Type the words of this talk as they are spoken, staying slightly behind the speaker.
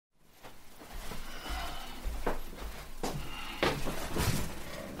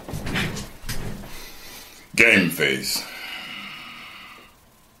Game face.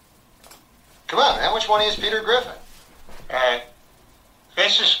 Come on, man. Which one is Peter Griffin?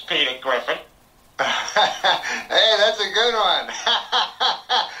 This is Peter Griffin. Hey, that's a good one.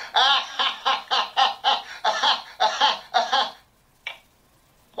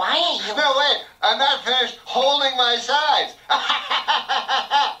 Why are you... No, wait. I'm not finished holding my sides.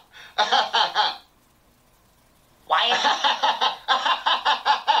 Why are you...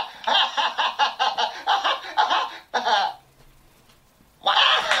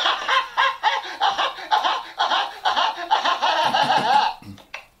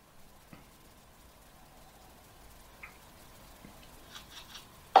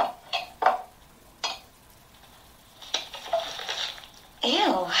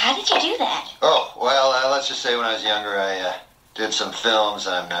 Ew, how did you do that? Oh, well, let's just say when I was younger, I did some films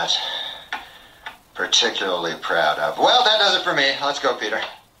I'm not particularly proud of. Well, that does it for me. Let's go, Peter.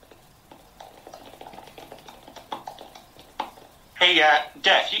 Hey,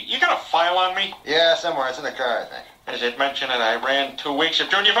 Death, you got a file on me? Yeah, somewhere. It's in the car, I think. Does it mention that I ran 2 weeks of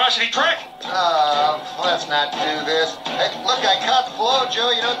junior varsity track? Let's not do this. Hey, look, I caught the blow, Joe.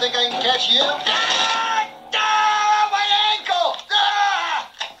 You don't think I can catch you? My ankle!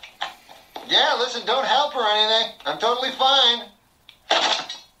 Yeah, listen, don't help or anything. I'm totally fine.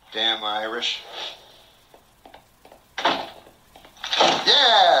 Damn Irish. Yeah,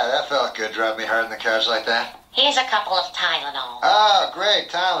 that felt good. Driving me hard in the cars like that. Here's a couple of Tylenol. Oh, great.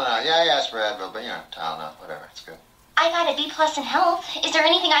 Tylenol. Yeah, I asked for Advil, but, Tylenol. Whatever. It's good. I got a B+ in health. Is there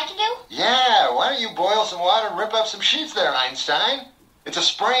anything I can do? Yeah, why don't you boil some water and rip up some sheets there, Einstein? It's a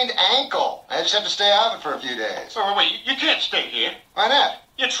sprained ankle. I just have to stay off it for a few days. Wait, you can't stay here. Why not?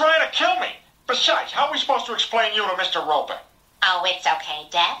 You're trying to kill me. Besides, how are we supposed to explain you to Mr. Roper? Oh, it's okay,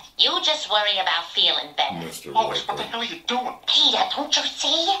 Death. You just worry about feeling better. Mr. Lois, what the Roper. hell are you doing? Peter, don't you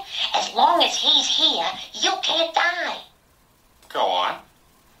see? As long as he's here, you can't die. Go on.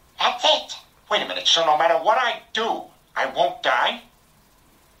 That's it. Wait a minute, so no matter what I do, I won't die?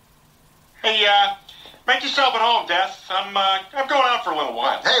 Hey, make yourself at home, Death. I'm going out for a little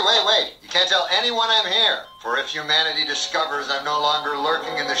while. Hey, wait. You can't tell anyone I'm here. For if humanity discovers I'm no longer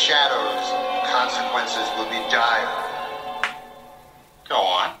lurking in the shadows, consequences will be dire. Go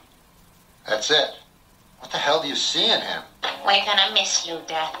on. That's it. What the hell do you see in him? We're gonna miss you,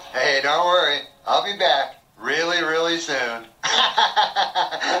 Death. Hey, don't worry. I'll be back really, really soon.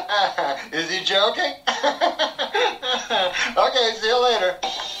 Is he joking? Okay, see you later.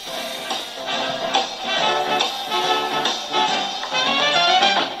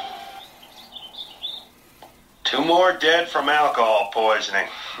 Two more dead from alcohol poisoning.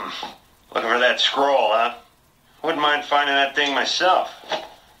 Looking for that scroll, huh? Wouldn't mind finding that thing myself.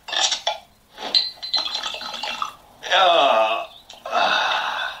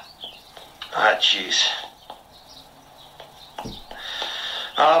 Jeez.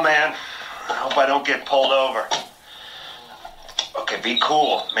 Oh, man. I hope I don't get pulled over. Okay, be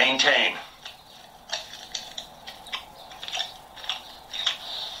cool. Maintain.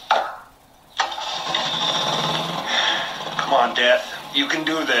 Come on, Death. You can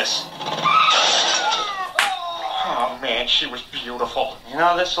do this. Oh, man, she was beautiful. You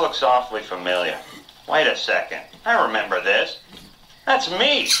know, this looks awfully familiar. Wait a second. I remember this. That's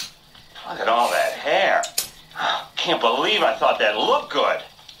me. Look at all that hair. Can't believe I thought that looked good.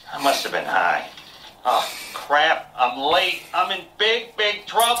 I must have been high. Oh, crap. I'm late. I'm in big, big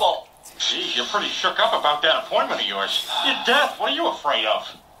trouble. Geez, you're pretty shook up about that appointment of yours. You're Death. What are you afraid of?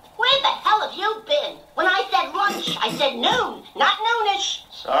 Where the hell have you been? When I said lunch, I said noon, not noonish.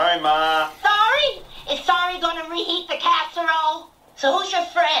 Sorry, Ma. Sorry? Is sorry gonna reheat the casserole? So who's your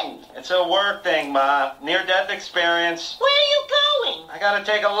friend? It's a work thing, Ma. Near-death experience. Where are you going? I gotta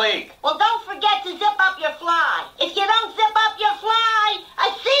take a leak. Well, don't forget to zip up your fly. If you don't zip up your fly,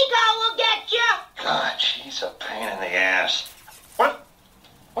 a seagull will get you. God, she's a pain in the ass. What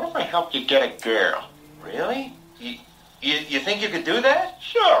if I help you get a girl? Really? You think you could do that?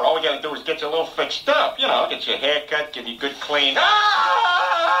 Sure, all we gotta do is get you a little fixed up. You know, get your hair cut, give you good clean.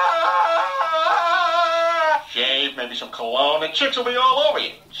 Shave, maybe some cologne, and chicks will be all over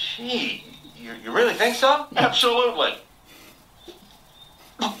you. Gee, you really think so? Absolutely.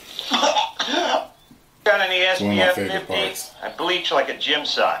 Got any one of my SPF favorite 50? parts. I bleach like a gym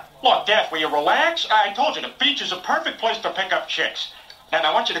sock. Look, Death, will you relax? I told you, the beach is a perfect place to pick up chicks. And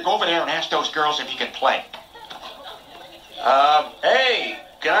I want you to go over there and ask those girls if you can play. Hey,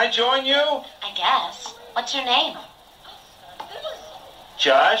 can I join you? I guess. What's your name?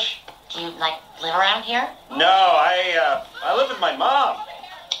 Josh? Do you, live around here? No, I live with my mom.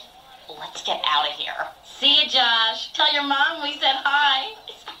 Let's get out of here. See you, Josh. Tell your mom we said hi.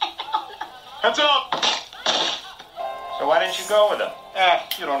 Heads up! So why didn't you go with him?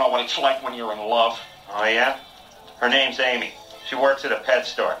 You don't know what it's like when you're in love. Oh, yeah? Her name's Amy. She works at a pet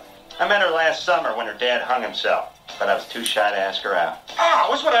store. I met her last summer when her dad hung himself, but I was too shy to ask her out. Ah,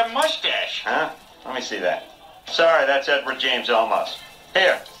 what's with that mustache? Huh? Let me see that. Sorry, that's Edward James Olmos.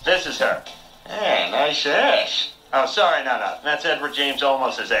 Here, this is her. Hey, nice ass. Oh, sorry, no. That's Edward James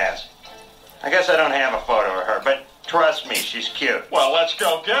Olmos' ass. I guess I don't have a photo of her, but trust me, she's cute. Well, let's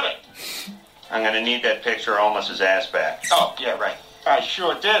go get it. I'm gonna need that picture of Olmos' ass back. Oh, yeah, right. I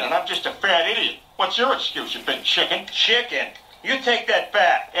sure did, and I'm just a fat idiot. What's your excuse, you big chicken? Chicken? You take that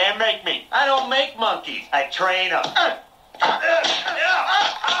back. And make me. I don't make monkeys. I train them.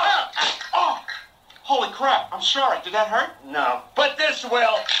 Oh, holy crap. I'm sorry. Did that hurt? No, but this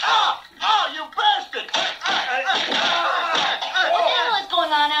will. Oh, you bastard. What the hell is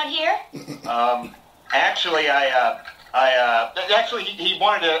going on out here? Actually, Actually, he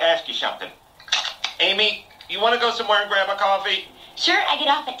wanted to ask you something. Amy, you want to go somewhere and grab a coffee? Sure, I get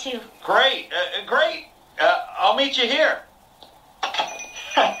off at 2. Great. I'll meet you here.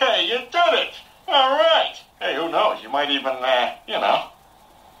 Hey, you did it. All right. Hey, who knows? You might even, I'm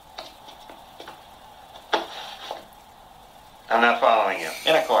not following you.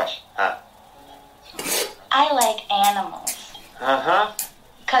 And of course. Huh? I like animals. Uh-huh.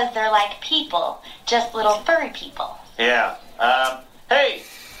 Because they're like people, just little furry people. Yeah. Hey,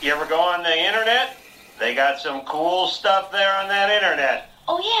 you ever go on the internet? They got some cool stuff there on that internet.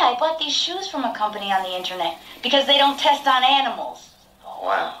 Oh yeah, I bought these shoes from a company on the internet because they don't test on animals. Oh,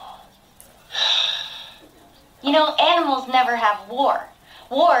 wow. You know, animals never have war.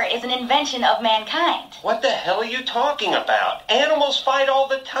 War is an invention of mankind. What the hell are you talking about? Animals fight all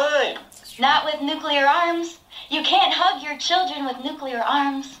the time. Not with nuclear arms. You can't hug your children with nuclear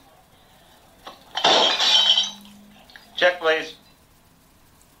arms. Check, please.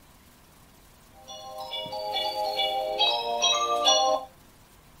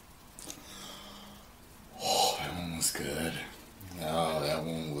 Oh, that one was good. Oh, that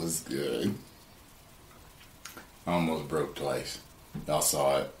one was good. I almost broke twice. Y'all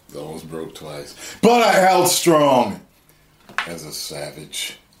saw it. I almost broke twice. But I held strong as a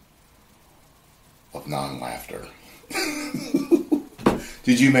savage of non-laughter.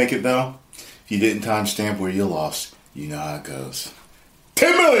 Did you make it, though? If you didn't timestamp where you lost, you know how it goes.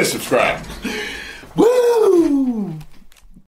 10 million subscribers!